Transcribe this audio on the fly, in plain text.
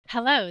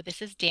Hello,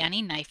 this is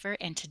Danny Neifert,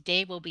 and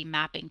today we'll be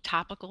mapping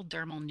topical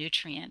dermal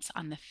nutrients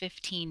on the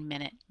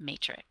 15-minute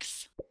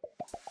matrix.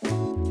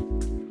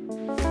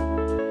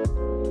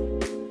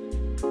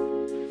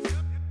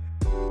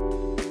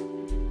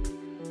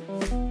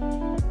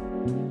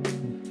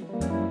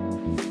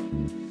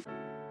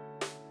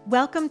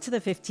 Welcome to the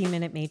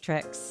 15-Minute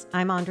Matrix.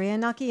 I'm Andrea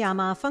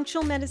Nakayama,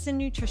 functional medicine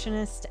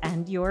nutritionist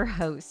and your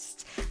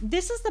host.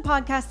 This is the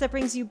podcast that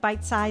brings you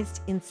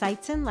bite-sized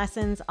insights and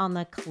lessons on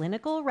the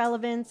clinical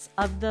relevance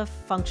of the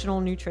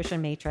functional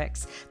nutrition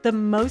matrix, the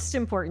most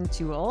important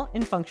tool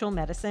in functional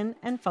medicine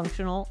and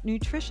functional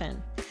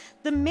nutrition.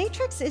 The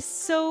matrix is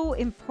so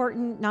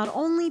important not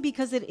only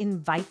because it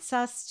invites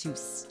us to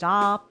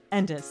stop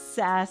and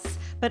assess,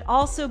 but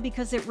also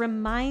because it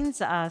reminds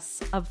us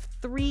of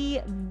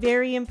three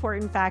very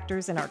important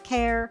factors in our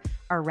care,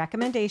 our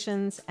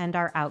recommendations, and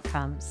our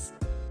outcomes.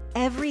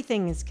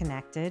 Everything is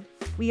connected.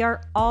 We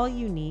are all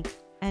unique,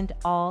 and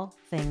all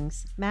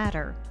things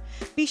matter.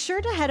 Be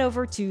sure to head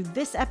over to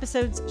this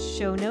episode's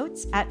show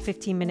notes at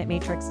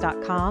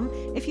 15minutematrix.com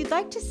if you'd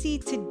like to see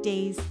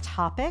today's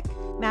topic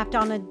mapped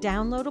on a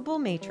downloadable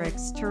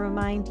matrix to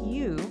remind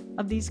you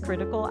of these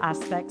critical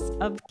aspects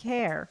of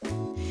care.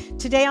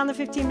 Today on the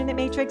 15-Minute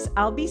Matrix,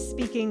 I'll be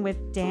speaking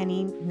with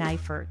Danny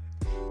Neifert.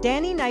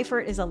 Danny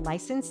Neifert is a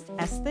licensed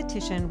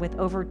esthetician with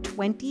over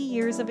 20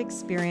 years of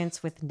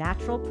experience with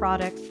natural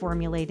product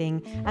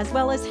formulating, as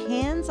well as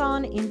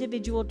hands-on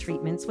individual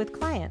treatments with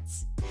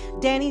clients.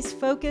 Danny's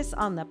focus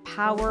on the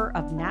power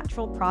of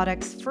natural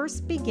products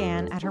first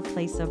began at her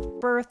place of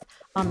birth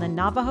on the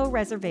Navajo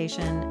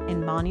Reservation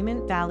in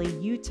Monument Valley,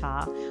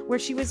 Utah, where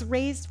she was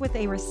raised with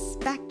a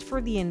respect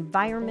for the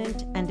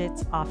environment and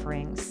its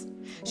offerings.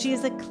 She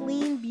is a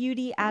clean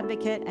beauty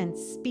advocate and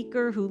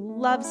speaker who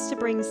loves to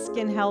bring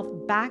skin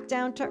health back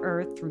down to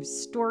earth through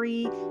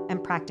story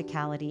and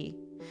practicality.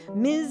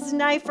 Ms.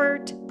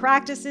 Neifert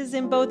practices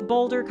in both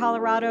Boulder,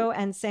 Colorado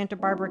and Santa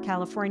Barbara,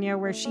 California,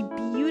 where she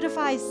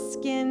beautifies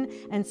skin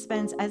and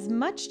spends as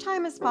much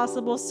time as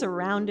possible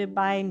surrounded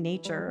by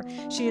nature.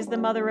 She is the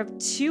mother of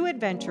two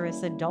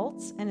adventurous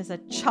adults and is a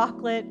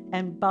chocolate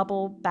and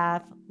bubble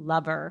bath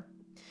lover.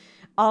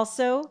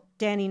 Also,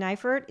 Danny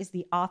Neifert is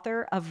the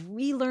author of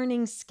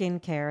Relearning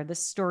Skincare, the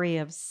story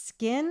of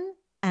skin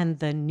and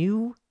the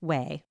new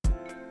way.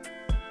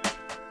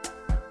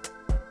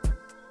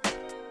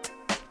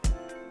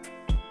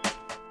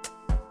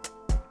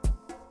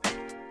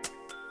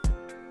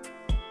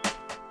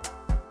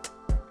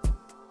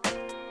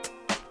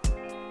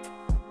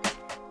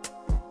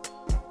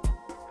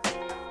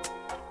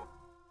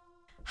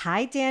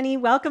 Hi, Danny.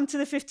 Welcome to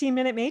the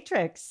 15-Minute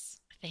Matrix.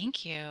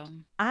 Thank you.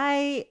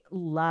 I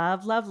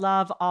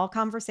love all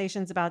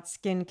conversations about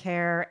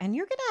skincare, and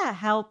you're going to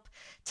help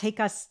take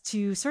us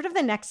to sort of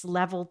the next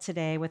level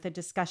today with a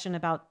discussion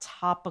about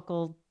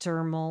topical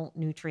dermal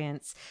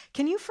nutrients.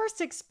 Can you first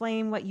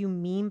explain what you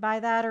mean by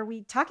that? Are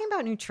we talking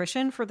about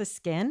nutrition for the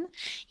skin?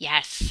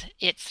 Yes,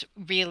 it's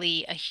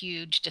really a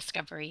huge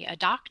discovery. A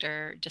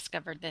doctor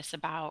discovered this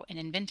about and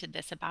invented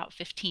this about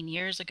 15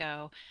 years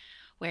ago,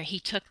 where he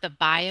took the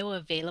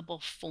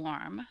bioavailable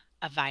form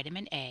of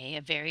vitamin A,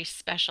 a very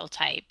special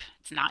type.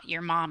 It's not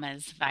your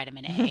mama's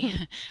vitamin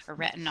A or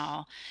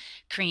retinol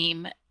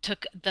cream,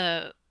 took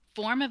the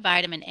form of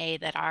vitamin A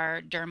that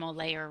our dermal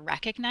layer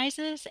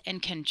recognizes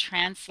and can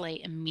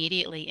translate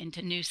immediately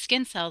into new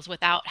skin cells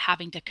without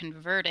having to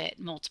convert it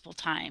multiple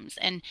times.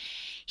 And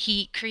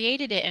he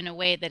created it in a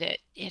way that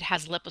it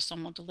has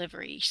liposomal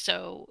delivery.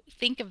 So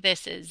think of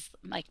this as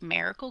like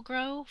Miracle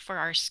Grow for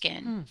our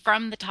skin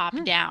from the top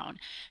down.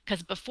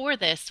 Because before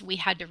this, we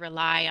had to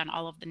rely on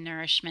all of the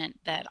nourishment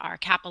that our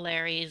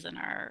capillaries and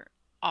our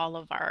all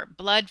of our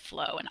blood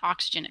flow and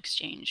oxygen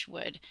exchange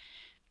would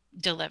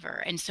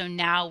deliver. And so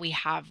now we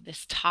have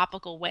this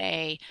topical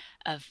way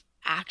of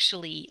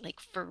actually,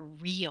 like, for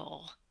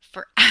real,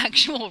 for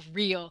actual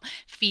real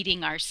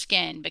feeding our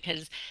skin,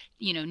 because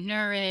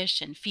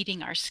nourish and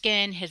feeding our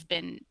skin has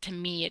been, to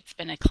me, it's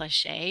been a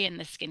cliche in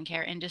the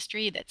skincare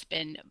industry that's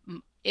been,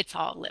 it's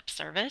all lip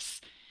service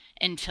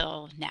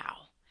until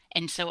now.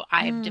 And so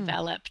I've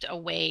developed a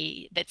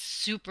way that's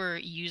super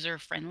user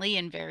friendly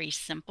and very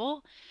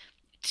simple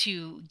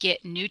to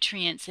get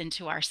nutrients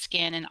into our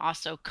skin and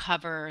also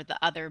cover the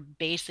other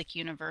basic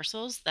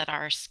universals that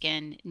our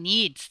skin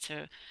needs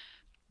to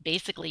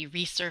basically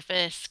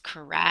resurface,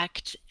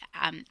 correct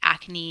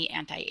acne,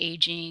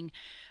 anti-aging,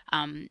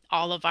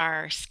 all of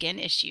our skin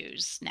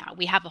issues. Now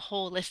we have a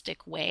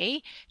holistic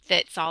way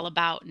that's all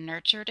about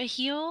nurture to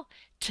heal,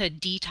 to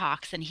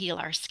detox and heal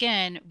our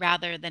skin,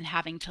 rather than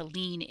having to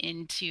lean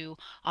into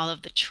all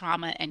of the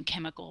trauma and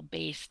chemical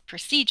based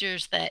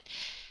procedures that,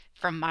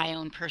 from my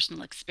own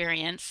personal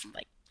experience,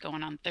 like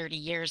going on 30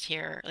 years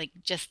here, like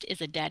just is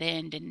a dead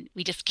end. And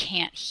we just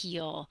can't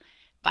heal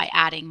by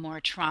adding more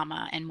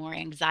trauma and more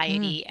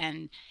anxiety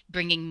and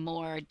bringing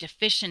more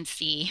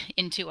deficiency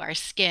into our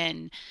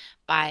skin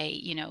by,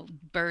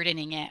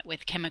 burdening it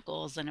with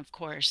chemicals and, of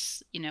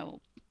course,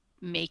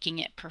 making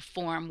it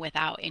perform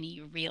without any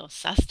real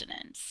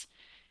sustenance.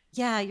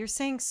 Yeah, you're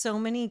saying so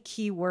many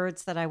key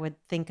words that I would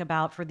think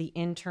about for the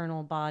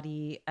internal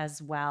body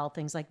as well.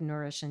 Things like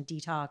nourish and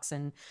detox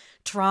and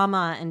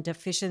trauma and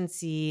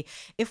deficiency.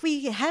 If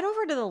we head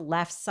over to the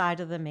left side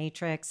of the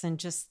matrix and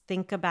just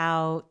think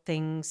about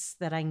things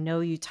that I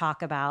know you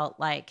talk about,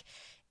 like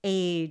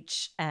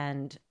age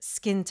and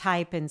skin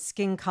type and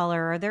skin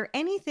color, are there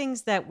any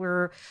things that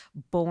we're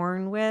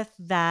born with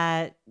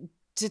that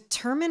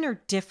determine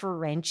or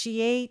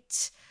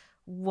differentiate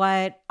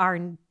what our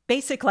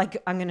basic, like,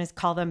 I'm gonna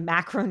call them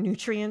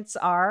macronutrients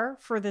are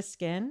for the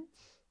skin?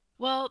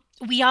 Well,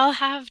 we all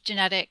have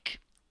genetic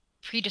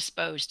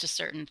predisposed to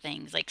certain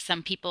things. Like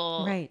some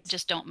people Right.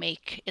 just don't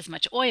make as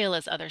much oil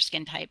as other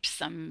skin types.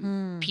 Some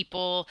Mm,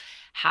 people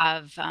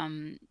have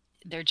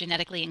they're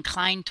genetically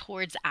inclined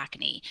towards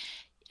acne.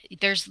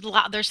 There's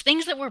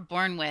things that we're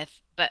born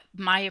with, but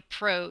my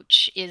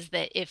approach is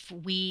that if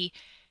we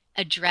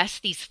address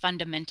these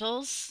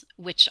fundamentals,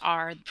 which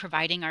are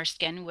providing our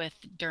skin with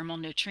dermal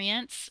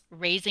nutrients,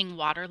 raising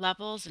water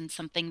levels, and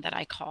something that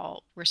I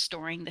call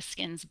restoring the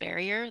skin's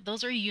barrier.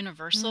 Those are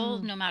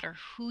universal mm. no matter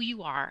who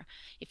you are.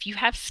 If you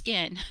have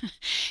skin,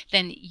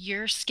 then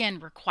your skin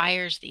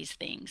requires these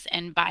things.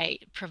 And by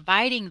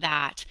providing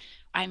that,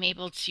 I'm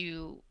able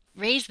to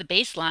raise the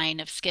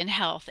baseline of skin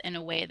health in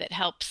a way that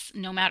helps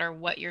no matter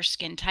what your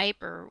skin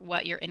type or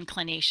what your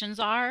inclinations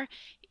are,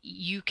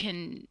 you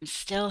can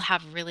still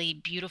have really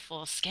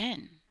beautiful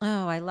skin.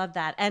 Oh, I love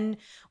that. And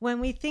when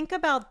we think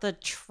about the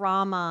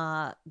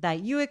trauma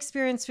that you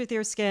experienced with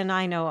your skin,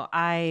 I know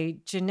I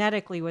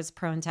genetically was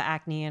prone to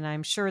acne, and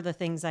I'm sure the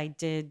things I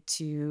did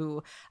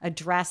to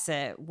address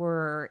it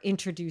were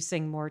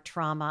introducing more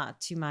trauma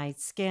to my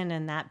skin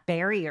and that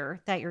barrier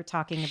that you're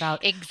talking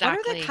about. What are the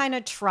Exactly. kind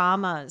of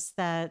traumas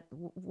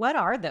what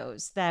are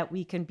those that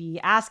we can be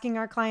asking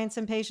our clients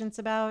and patients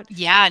about?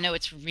 Yeah, no,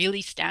 it's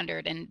really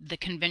standard, and the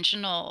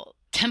conventional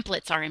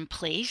templates are in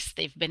place.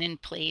 They've been in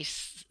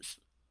place.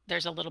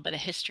 There's a little bit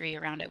of history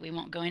around it. We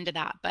won't go into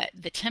that, but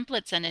the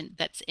templates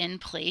that's in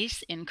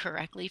place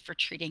incorrectly for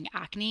treating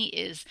acne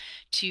is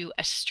to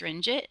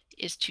astringe it,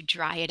 is to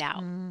dry it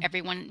out. Mm,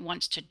 Everyone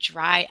wants to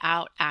dry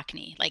out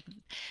acne. Like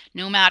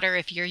no matter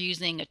if you're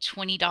using a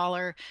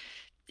 $20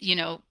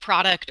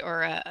 product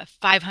or a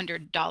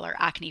 $500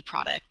 acne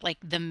product. Like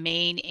the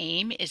main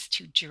aim is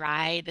to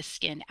dry the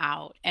skin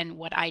out. And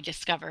what I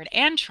discovered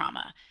and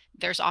trauma,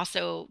 there's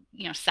also,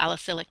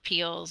 salicylic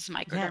peels,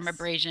 yes.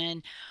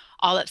 microdermabrasion,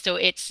 all that. So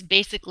it's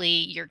basically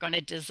you're going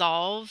to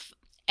dissolve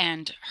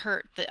and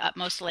hurt the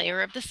utmost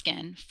layer of the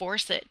skin,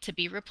 force it to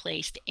be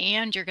replaced,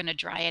 and you're going to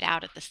dry it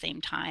out at the same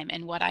time.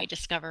 And what I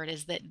discovered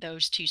is that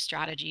those two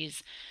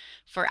strategies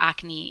for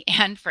acne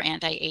and for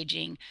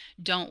anti-aging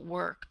don't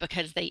work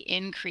because they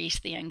increase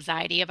the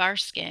anxiety of our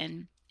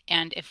skin.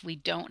 And if we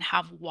don't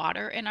have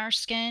water in our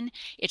skin,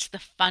 it's the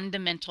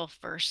fundamental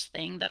first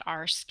thing that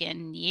our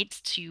skin needs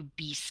to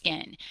be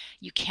skin.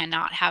 You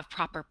cannot have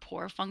proper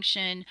pore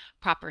function,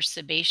 proper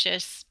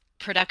sebaceous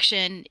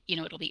production,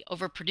 it'll be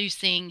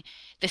overproducing.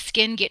 The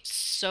skin gets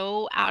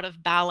so out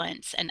of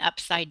balance and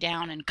upside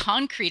down and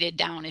concreted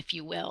down, if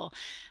you will,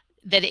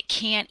 that it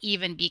can't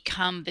even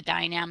become the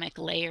dynamic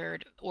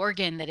layered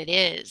organ that it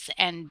is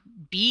and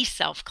be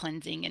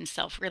self-cleansing and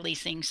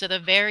self-releasing. So the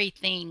very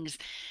things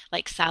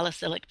like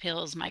salicylic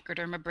pills,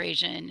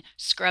 microdermabrasion,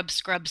 scrub,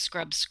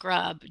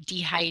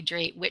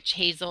 dehydrate, witch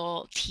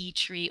hazel, tea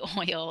tree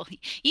oil,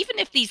 even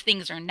if these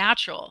things are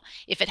natural,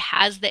 if it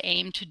has the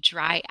aim to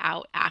dry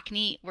out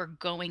acne, we're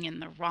going in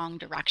the wrong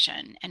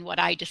direction. And what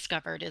I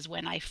discovered is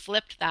when I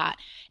flipped that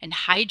and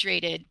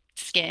hydrated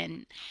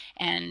skin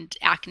and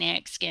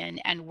acneic skin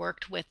and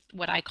worked with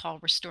what I call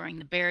restoring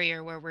the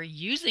barrier, where we're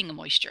using a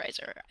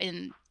moisturizer.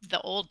 In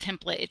the old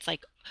template, it's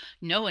like,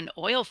 no, an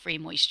oil free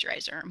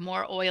moisturizer.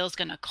 More oil is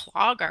going to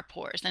clog our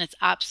pores. And it's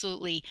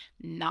absolutely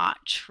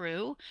not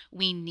true.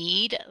 We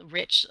need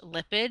rich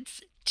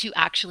lipids to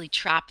actually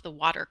trap the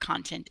water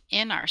content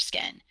in our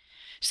skin.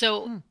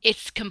 So Mm,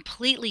 it's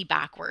completely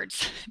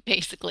backwards,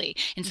 basically.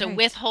 And so right.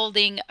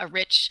 withholding a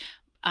rich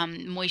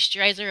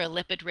moisturizer, a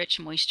lipid rich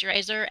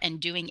moisturizer, and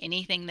doing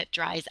anything that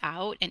dries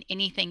out and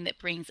anything that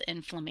brings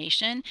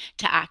inflammation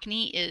to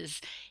acne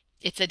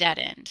it's a dead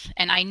end.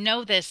 And I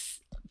know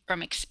this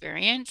from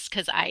experience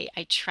because I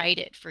tried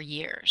it for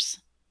years.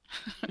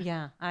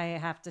 Yeah, I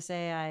have to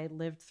say I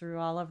lived through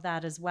all of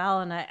that as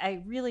well. And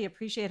I really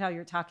appreciate how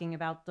you're talking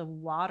about the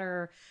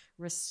water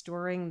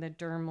restoring the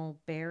dermal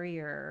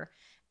barrier.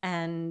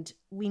 And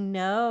we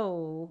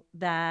know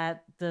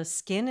that the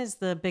skin is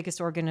the biggest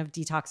organ of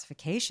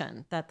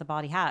detoxification that the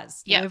body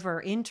has. Yep. Liver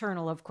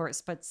internal, of course,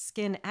 but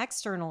skin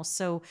external.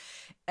 So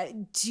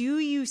do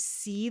you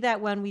see that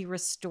when we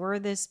restore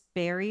this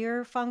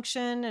barrier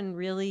function and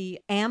really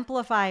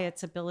amplify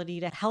its ability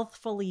to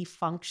healthfully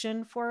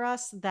function for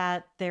us,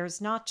 that there's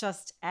not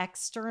just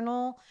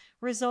external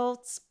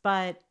results,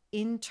 but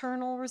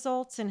internal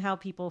results and how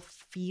people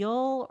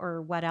feel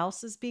or what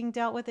else is being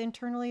dealt with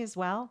internally as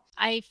well?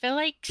 I feel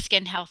like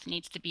skin health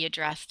needs to be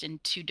addressed in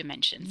two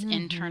dimensions,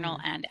 internal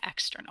Hmm. and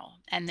external.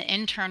 And the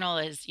internal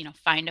is,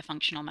 find a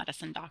functional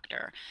medicine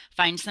doctor,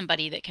 find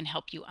somebody that can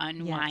help you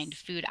unwind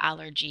Yes. food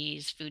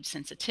allergies, food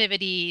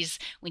sensitivities.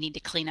 We need to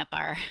clean up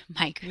our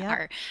Yep.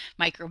 our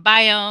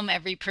microbiome.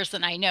 Every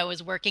person I know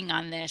is working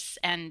on this,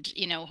 and,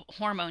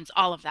 hormones,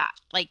 all of that.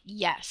 Like,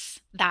 yes,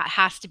 that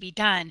has to be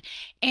done.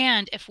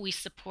 And if we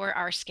support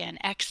our skin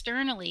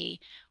externally,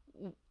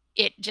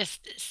 it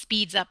just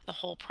speeds up the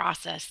whole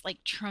process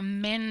like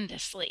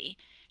tremendously,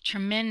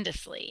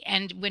 tremendously.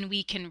 And when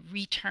we can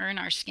return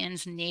our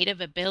skin's native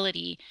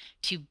ability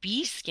to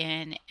be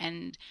skin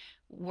and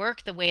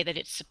work the way that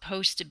it's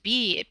supposed to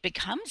be, it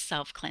becomes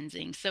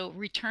self-cleansing. So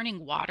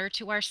returning water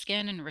to our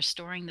skin and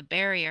restoring the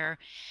barrier,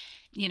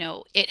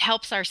 it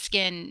helps our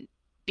skin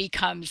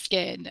become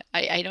skin.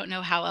 I don't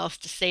know how else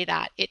to say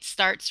that. It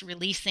starts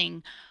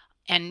releasing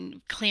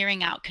and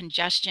clearing out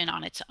congestion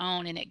on its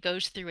own. And it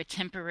goes through a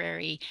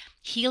temporary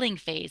healing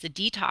phase, a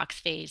detox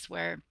phase,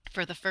 where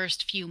for the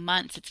first few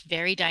months it's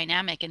very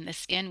dynamic and the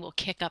skin will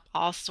kick up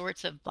all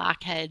sorts of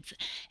blackheads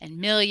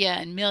and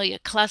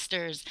milia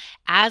clusters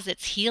as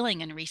it's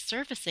healing and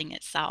resurfacing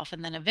itself.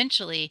 And then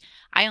eventually,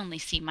 I only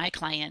see my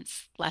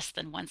clients less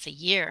than once a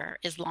year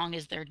as long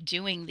as they're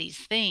doing these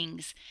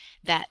things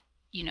that,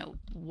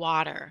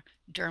 water,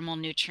 dermal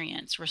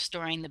nutrients,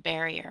 restoring the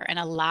barrier, and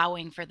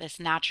allowing for this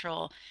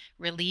natural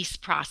release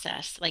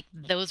process. Like,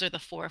 those are the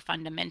four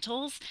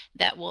fundamentals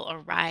that will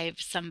arrive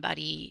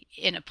somebody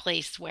in a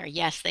place where,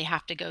 yes, they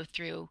have to go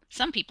through,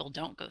 some people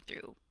don't go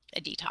through a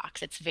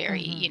detox. It's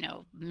very, Hmm.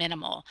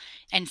 minimal.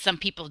 And some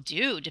people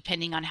do,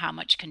 depending on how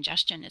much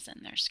congestion is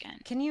in their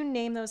skin. Can you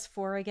name those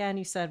four again?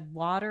 You said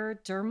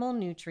water, dermal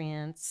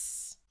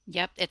nutrients.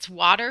 Yep, it's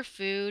water,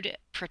 food,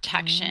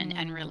 protection,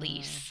 and Mm,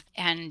 release.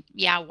 And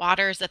yeah,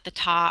 water is at the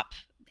top,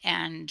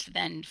 and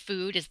then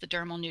food is the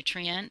dermal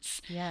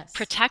nutrients. yes.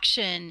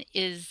 Protection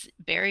is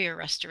barrier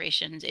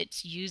restorations.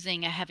 It's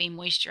using a heavy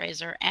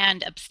moisturizer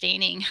and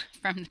abstaining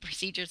from the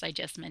procedures I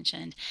just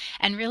mentioned.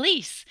 And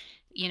release,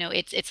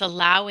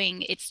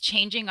 it's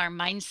changing our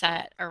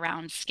mindset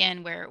around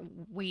skin where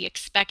we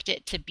expect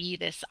it to be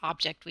this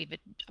object. We've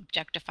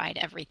objectified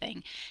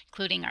everything,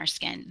 including our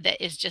skin,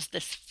 that is just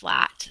this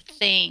flat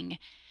thing,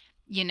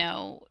 you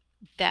know,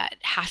 that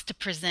has to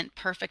present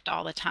perfect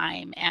all the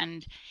time.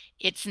 And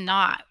it's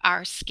not.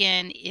 Our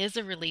skin is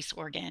a release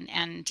organ.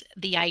 And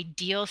the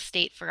ideal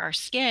state for our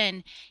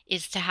skin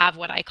is to have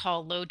what I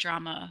call low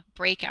drama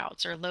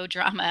breakouts or low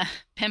drama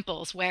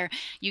pimples, where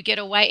you get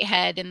a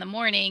whitehead in the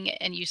morning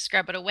and you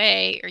scrub it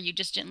away, or you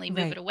just gently move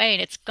it Right. away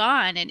and it's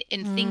gone,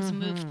 and things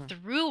move Hmm.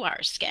 through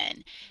our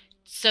skin.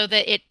 So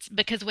that it's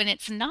because when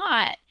it's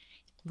not,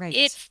 Right.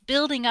 it's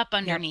building up Yep.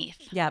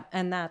 underneath. Yep.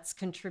 And that's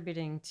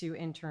contributing to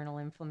internal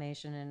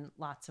inflammation in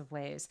lots of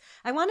ways.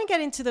 I want to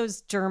get into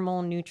those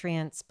dermal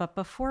nutrients, but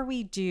before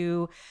we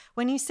do,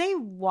 when you say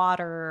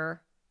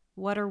water,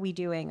 what are we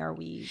doing? Are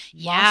we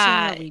washing?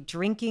 Are Yeah, we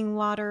drinking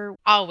water?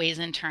 always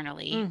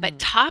internally, but Hmm.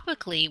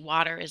 topically,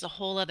 water is a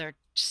whole other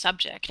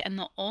subject. And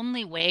the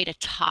only way to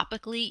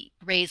topically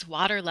raise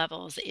water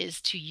levels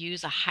is to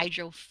use a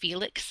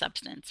hydrophilic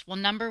substance. Well,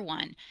 number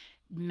one,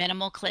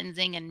 minimal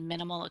cleansing and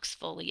minimal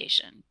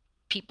exfoliation.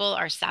 People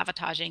are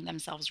sabotaging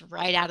themselves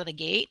right out of the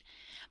gate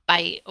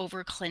by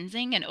over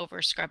cleansing and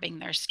over scrubbing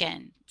their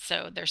skin.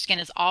 So their skin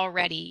is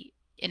already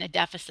in a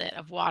deficit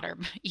of water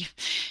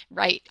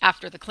right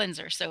after the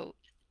cleanser. So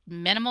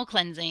minimal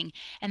cleansing,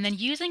 and then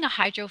using a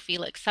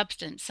hydrophilic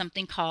substance,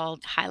 something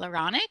called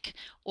hyaluronic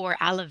or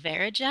aloe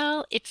vera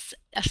gel. It's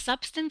a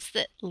substance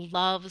that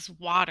loves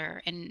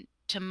water. And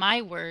to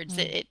my words,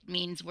 it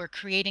means we're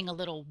creating a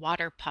little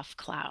water puff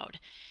cloud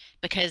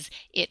because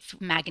it's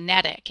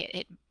magnetic.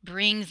 It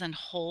brings and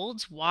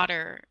holds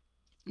water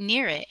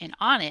near it and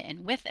on it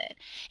and with it.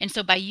 And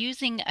so by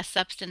using a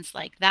substance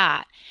like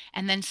that,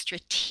 and then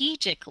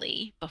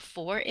strategically,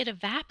 before it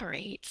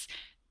evaporates,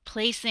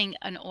 placing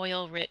an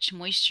oil rich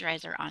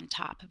moisturizer on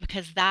top,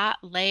 because that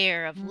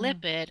layer of Mm.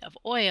 lipid, of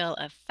oil,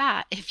 of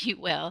fat, if you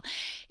will,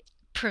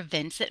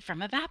 prevents it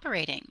from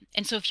evaporating.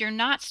 And so if you're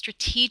not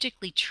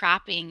strategically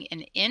trapping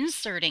and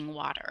inserting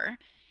water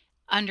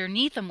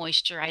underneath a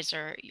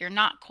moisturizer, you're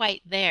not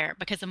quite there,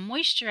 because a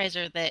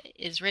moisturizer that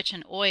is rich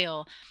in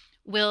oil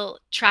will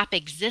trap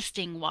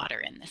existing water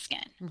in the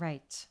skin.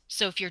 Right.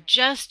 So if you're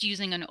just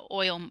using an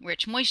oil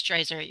rich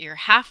moisturizer, you're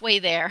halfway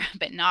there,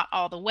 but not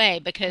all the way,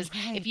 because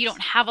if you Right.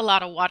 don't have a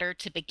lot of water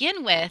to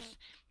begin with,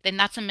 then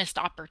that's a missed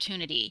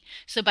opportunity.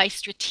 So by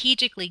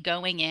strategically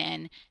going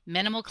in,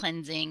 minimal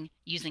cleansing,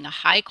 using a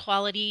high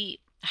quality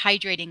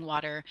hydrating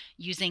water,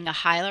 using a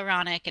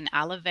hyaluronic and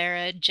aloe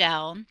vera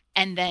gel,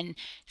 and then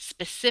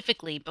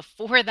specifically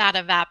before that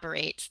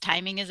evaporates,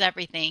 timing is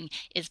everything,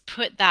 is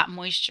put that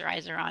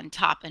moisturizer on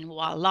top, and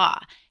voila.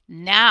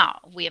 Now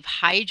we have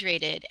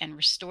hydrated and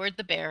restored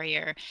the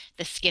barrier.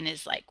 The skin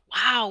is like,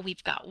 wow,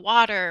 we've got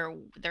water.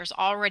 There's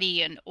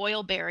already an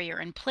oil barrier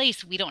in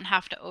place. We don't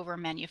have to over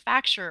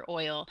manufacture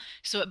oil.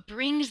 So it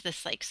brings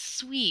this like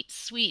sweet,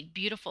 sweet,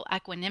 beautiful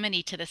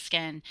equanimity to the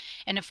skin.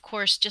 And of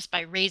course, just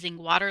by raising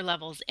water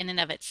levels in and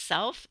of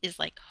itself is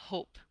like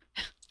hope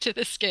to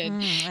the skin.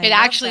 I It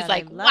love actually is that.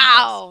 I like, love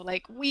this. wow,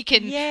 like we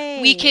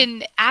Yay.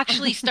 can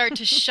actually start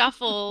to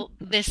shuffle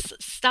this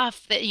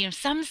stuff that,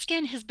 some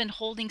skin has been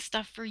holding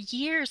stuff for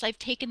years. I've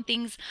taken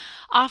things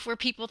off where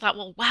people thought,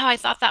 well, wow, I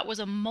thought that was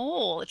a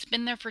mole. It's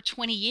been there for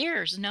 20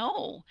 years.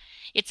 No,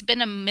 it's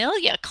been a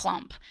milia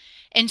clump.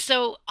 And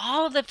so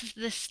all of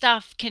this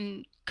stuff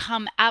can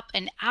come up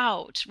and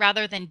out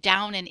rather than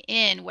down and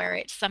in where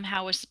it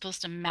somehow is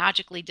supposed to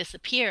magically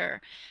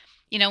disappear.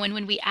 And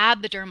when we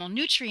add the dermal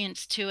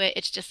nutrients to it,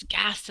 it's just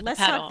gas to the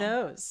Let's talk pedal.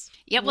 those.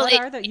 Yeah, well, What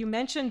are the, you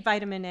mentioned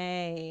vitamin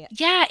A.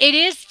 yeah, it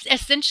is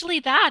essentially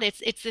that.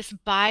 It's this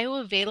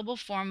bioavailable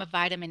form of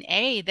vitamin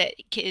A that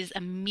is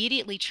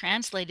immediately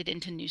translated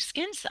into new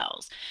skin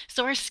cells.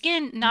 So our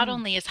skin not Mm,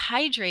 only is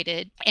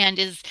hydrated and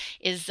is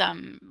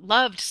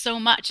loved so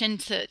much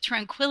into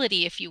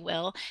tranquility, if you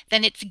will,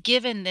 then it's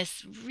given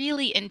this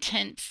really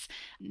intense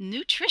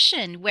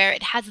nutrition where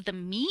it has the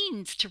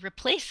means to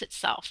replace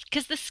itself.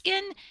 Because the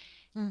skin,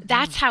 hmm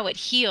that's how it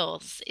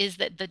heals, is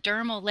that the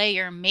dermal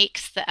layer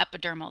makes the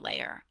epidermal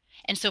layer.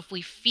 And so if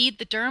we feed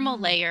the dermal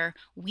mm, layer,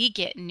 we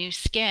get new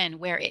skin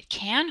where it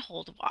can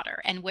hold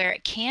water and where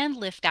it can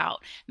lift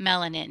out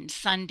melanin,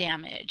 sun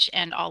damage,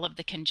 and all of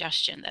the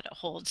congestion that it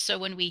holds. So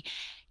when we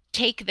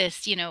take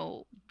this,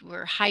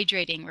 we're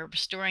hydrating, we're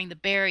restoring the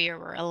barrier,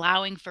 we're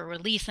allowing for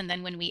release. And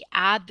then when we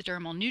add the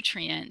dermal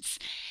nutrients,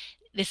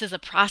 this is a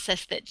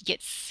process that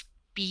gets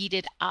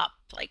speeded up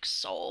like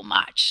so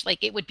much.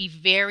 Like it would be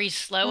very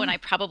slow, and mm, I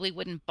probably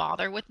wouldn't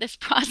bother with this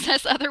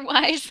process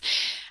otherwise.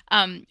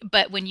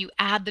 But when you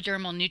add the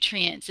dermal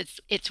nutrients,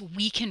 it's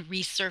we can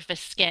resurface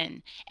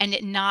skin, and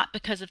it not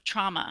because of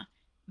trauma,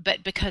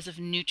 but because of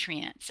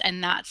nutrients.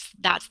 And that's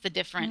the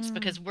difference, mm.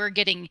 because we're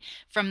getting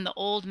from the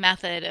old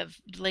method of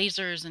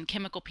lasers and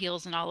chemical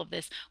peels and all of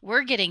this,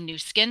 we're getting new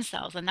skin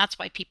cells, and that's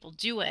why people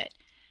do it.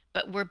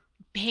 But we're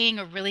paying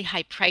a really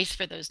high price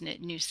for those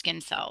new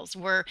skin cells.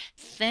 We're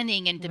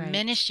thinning and Right.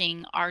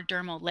 diminishing our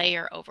dermal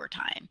layer over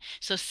time.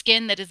 So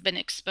skin that has been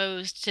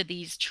exposed to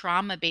these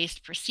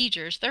trauma-based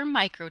procedures, they're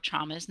micro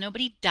traumas.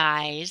 Nobody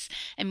dies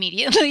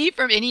immediately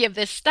from any of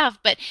this stuff,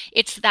 but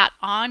it's that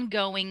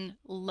ongoing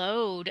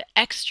load,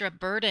 extra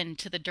burden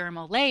to the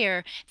dermal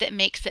layer that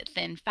makes it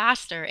thin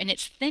faster. And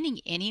it's thinning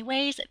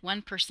anyways at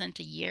 1%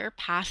 a year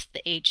past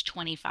the age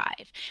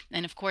 25.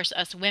 And of course,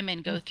 us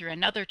women go Mm, through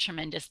another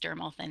tremendous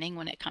dermal thinning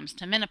when it comes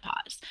to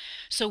menopause.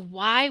 So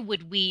why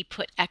would we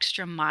put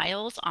extra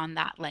miles on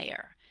that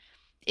layer?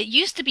 It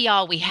used to be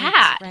all we right.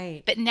 had,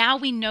 Right. but now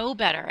we know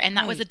better. And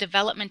that was a Right.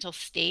 developmental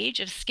stage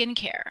of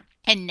skincare.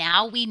 And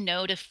now we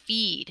know to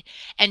feed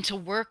and to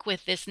work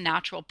with this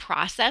natural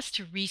process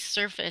to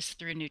resurface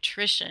through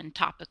nutrition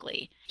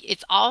topically.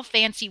 It's all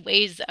fancy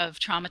ways of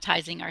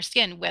traumatizing our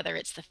skin, whether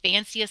it's the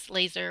fanciest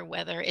laser,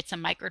 whether it's a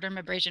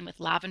microdermabrasion with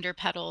lavender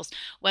petals,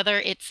 whether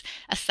it's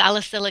a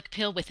salicylic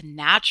pill with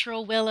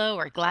natural willow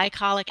or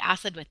glycolic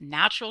acid with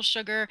natural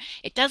sugar.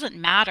 It doesn't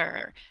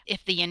matter.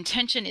 If the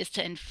intention is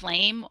to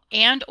inflame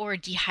and or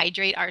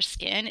dehydrate our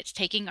skin, it's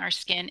taking our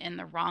skin in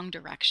the wrong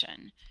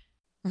direction.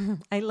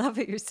 I love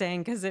what you're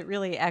saying because it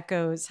really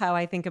echoes how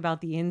I think about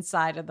the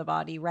inside of the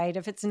body, right?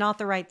 If it's not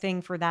the right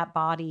thing for that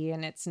body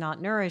and it's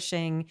not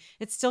nourishing,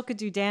 it still could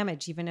do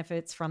damage, even if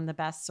it's from the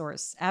best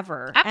source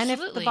ever. And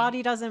if the Absolutely.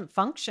 body doesn't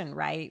function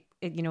right,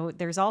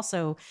 there's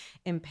also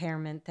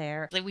impairment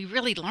there. Like we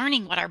really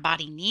learning what our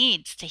body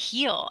needs to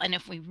heal. And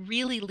if we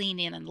really lean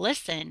in and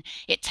listen,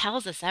 it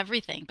tells us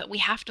everything. But we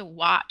have to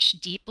watch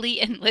deeply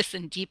and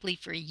listen deeply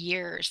for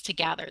years to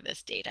gather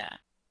this data.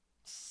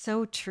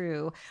 So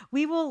true.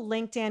 We will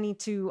link, Danny,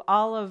 to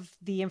all of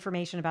the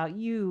information about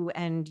you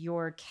and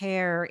your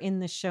care in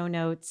the show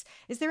notes.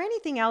 Is there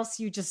anything else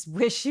you just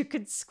wish you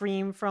could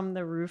scream from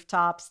the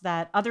rooftops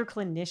that other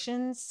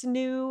clinicians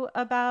knew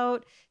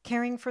about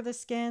caring for the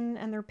skin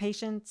and their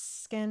patients'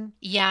 skin?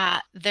 Yeah,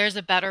 there's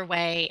a better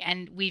way.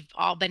 And we've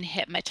all been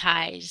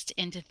hypnotized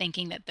into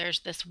thinking that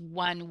there's this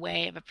one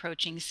way of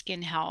approaching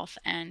skin health,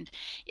 and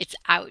it's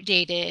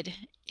outdated.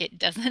 It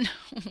doesn't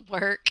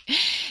work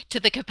to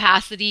the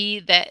capacity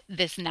that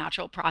this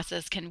natural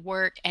process can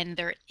work. And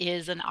there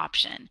is an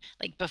option.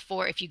 Like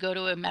before, if you go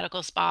to a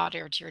medical spa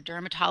or to your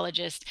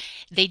dermatologist,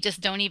 they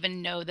just don't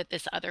even know that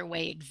this other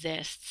way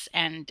exists.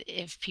 And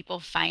if people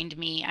find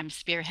me, I'm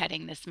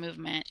spearheading this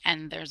movement,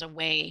 and there's a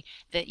way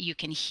that you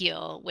can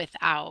heal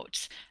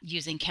without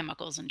using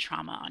chemicals and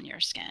trauma on your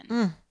skin.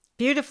 Mm,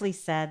 beautifully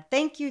said.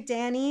 Thank you,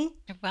 Danny.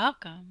 You're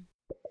welcome.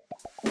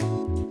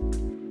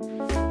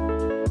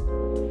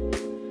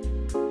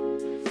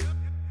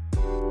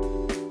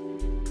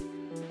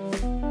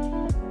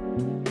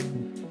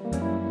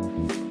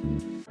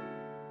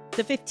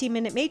 The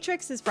 15-Minute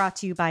Matrix is brought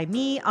to you by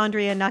me,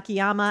 Andrea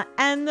Nakayama,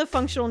 and the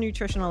Functional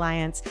Nutrition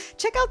Alliance.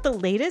 Check out the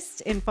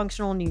latest in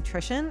functional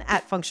nutrition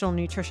at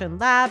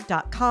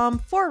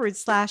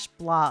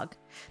functionalnutritionlab.com/blog.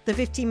 The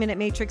 15-Minute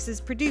Matrix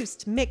is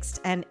produced, mixed,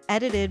 and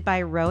edited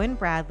by Rowan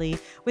Bradley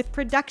with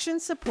production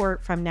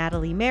support from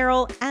Natalie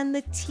Merrill and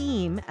the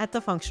team at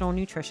the Functional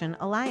Nutrition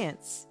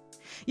Alliance.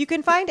 You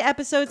can find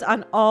episodes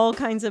on all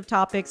kinds of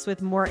topics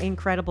with more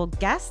incredible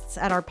guests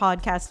at our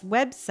podcast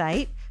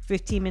website,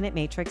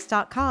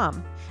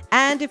 15minutematrix.com.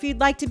 And if you'd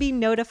like to be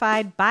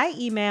notified by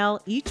email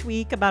each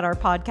week about our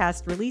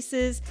podcast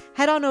releases,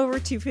 head on over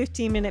to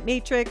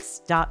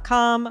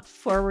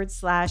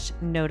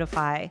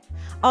 15minutematrix.com/notify.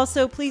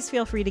 Also, please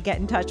feel free to get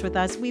in touch with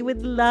us. We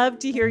would love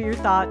to hear your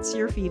thoughts,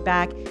 your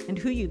feedback, and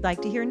who you'd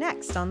like to hear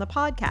next on the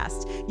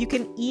podcast. You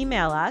can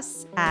email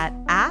us at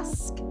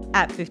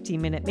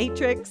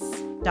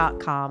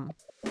ask@15minutematrix.com.